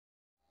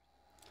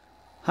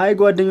ሃይ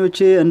ጓደኞቼ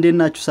እንዴት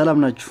ናችሁ? ሰላም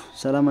ናችሁ?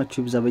 ሰላማችሁ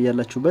ይብዛ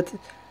በያላችሁበት።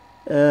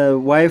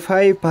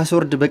 ዋይፋይ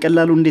ፓስወርድ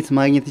በቀላሉ እንዴት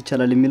ማግኘት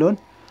ይቻላል የሚለውን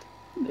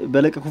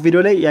በለቀቁ ቪዲዮ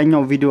ላይ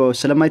ያኛው ቪዲዮ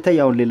ስለማይታይ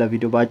አሁን ሌላ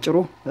ቪዲዮ ባጭሩ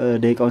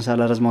ደቂቃውን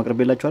ሳላረዝም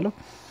አቅርቤላችኋለሁ።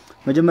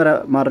 መጀመሪያ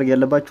ማድረግ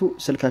ያለባችሁ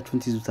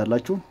ስልካችሁን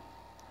ትይዙታላችሁ።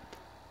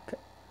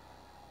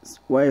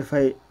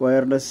 ዋይፋይ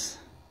ዋየርለስ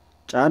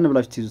ጫን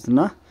ብላችሁ ትይዙትና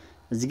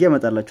እዚህ ጋር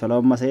ይመጣላችኋል።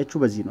 አሁን ማሳያችሁ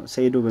በዚህ ነው።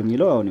 ሰይዶ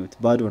በሚለው አሁን ይወት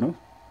ባዶ ነው።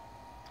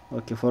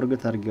 ኦኬ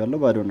ፎርጌት አድርጌዋለሁ።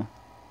 ባዶ ነው።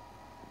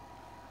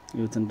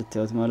 ይወት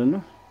እንድታዩት ማለት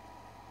ነው።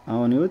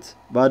 አሁን ይወት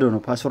ባዶ ነው።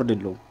 ፓስወርድ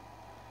የለውም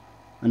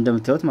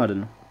እንደምታዩት ማለት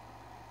ነው።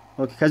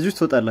 ኦኬ ከዚህ ውስጥ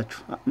ትወጣላችሁ።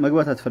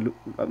 መግባት አትፈልጉ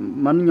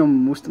ማንኛውም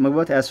ውስጥ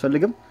መግባት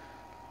አያስፈልግም።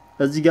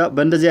 እዚህ ጋር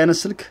በእንደዚህ አይነት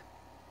ስልክ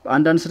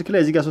አንዳንድ ስልክ ላይ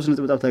እዚህ ጋር 3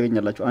 ነጥብ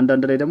ታገኛላችሁ።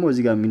 አንዳንድ ላይ ደግሞ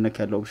እዚህ ጋር የሚነካ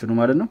ያለው ኦፕሽኑ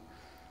ማለት ነው።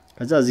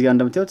 ከዛ እዚህ ጋር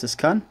እንደምታዩት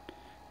ስካን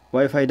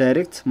ዋይፋይ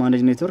ዳይሬክት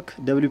ማኔጅ ኔትወርክ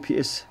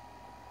WPS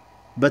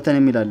በተን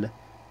የሚል አለ።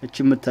 እቺ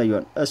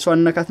የምታዩዋን እሷን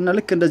ነካትና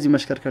ልክ እንደዚህ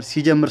መሽከርከር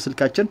ሲጀምር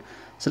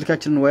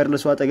ስልካችንን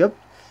ዋየርለሱ አጠገብ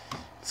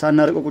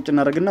ሳናርቀው ቁጭ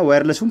እናደርግና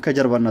ዋየርለሱን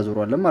ከጀርባ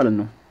እናዞረዋለን ማለት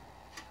ነው።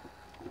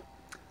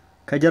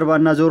 ከጀርባ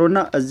እናዞሮና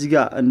እዚህ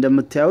ጋር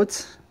እንደምታዩት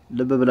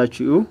ልብ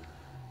ብላችሁ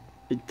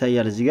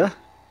ይታያል። እዚህ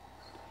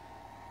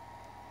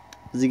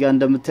ጋር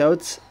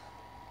እንደምታዩት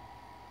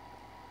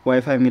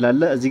ዋይፋይ የሚል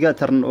አለ። እዚህ ጋር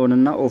ተርን ኦን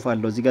እና ኦፍ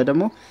አለው። እዚህ ጋር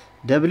ደግሞ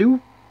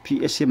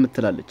WPS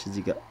የምትላለች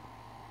እዚህ ጋር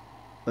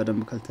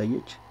በደንብ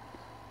ካልታየች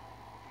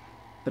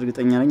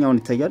እርግጠኛ ነኝ አሁን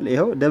ይታያል።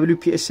 ይሄው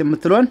WPS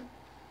የምትሏን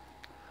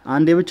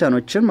አንዴ ብቻ ነው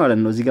እቺን ማለት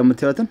ነው። እዚህ ጋር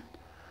የምታዩትን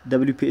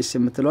WPS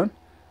የምትሏን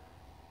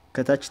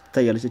ከታች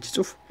ትታያለች እቺ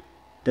ጽሁፍ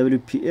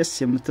WPS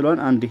የምትሏን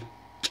አንዴ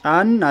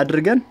ጫን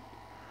አድርገን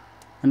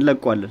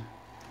እንለቀዋለን።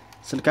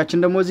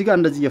 ስልካችን ደግሞ እዚህ ጋር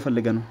እንደዚህ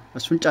እየፈለገ ነው።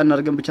 እሱን ጫን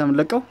አድርገን ብቻ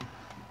እንለቀው።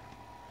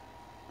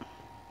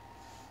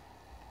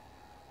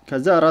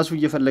 ከዛ ራሱ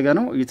እየፈለገ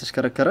ነው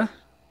እየተሽከረከረ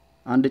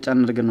አንድ ጫን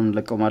አድርገን ነው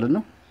እንለቀው ማለት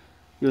ነው።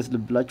 ይወት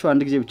ልብላችሁ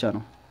አንድ ጊዜ ብቻ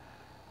ነው።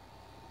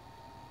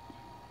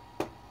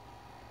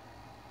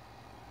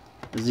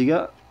 እዚህ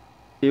ጋር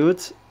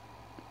ይወት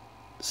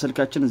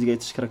ስልካችን እዚህ ጋር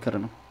እየተሽከረከረ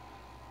ነው።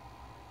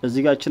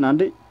 እዚህ ጋርችን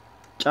አንዴ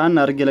ጫን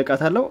አድርጌ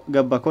ለቃታለሁ።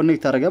 ገባ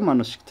ኮኔክት አደረገ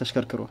ማለት ነው።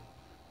 ተሽከርክሮ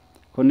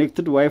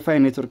ኮኔክትድ ዋይፋይ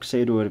ኔትወርክ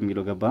ሰይዶ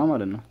የሚለው ገባ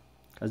ማለት ነው።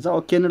 ከዛ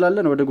ኦኬ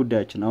እንላለን። ወደ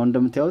ጉዳያችን አሁን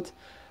እንደምታዩት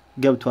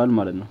ገብቷል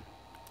ማለት ነው።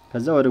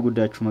 ከዛ ወደ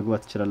ጉዳያችሁ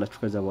መግባት ትችላላችሁ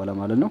ከዛ በኋላ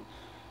ማለት ነው።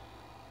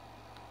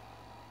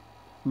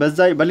 በዛ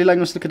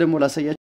በሌላኛው ስልክ ደግሞ ላሳያችሁ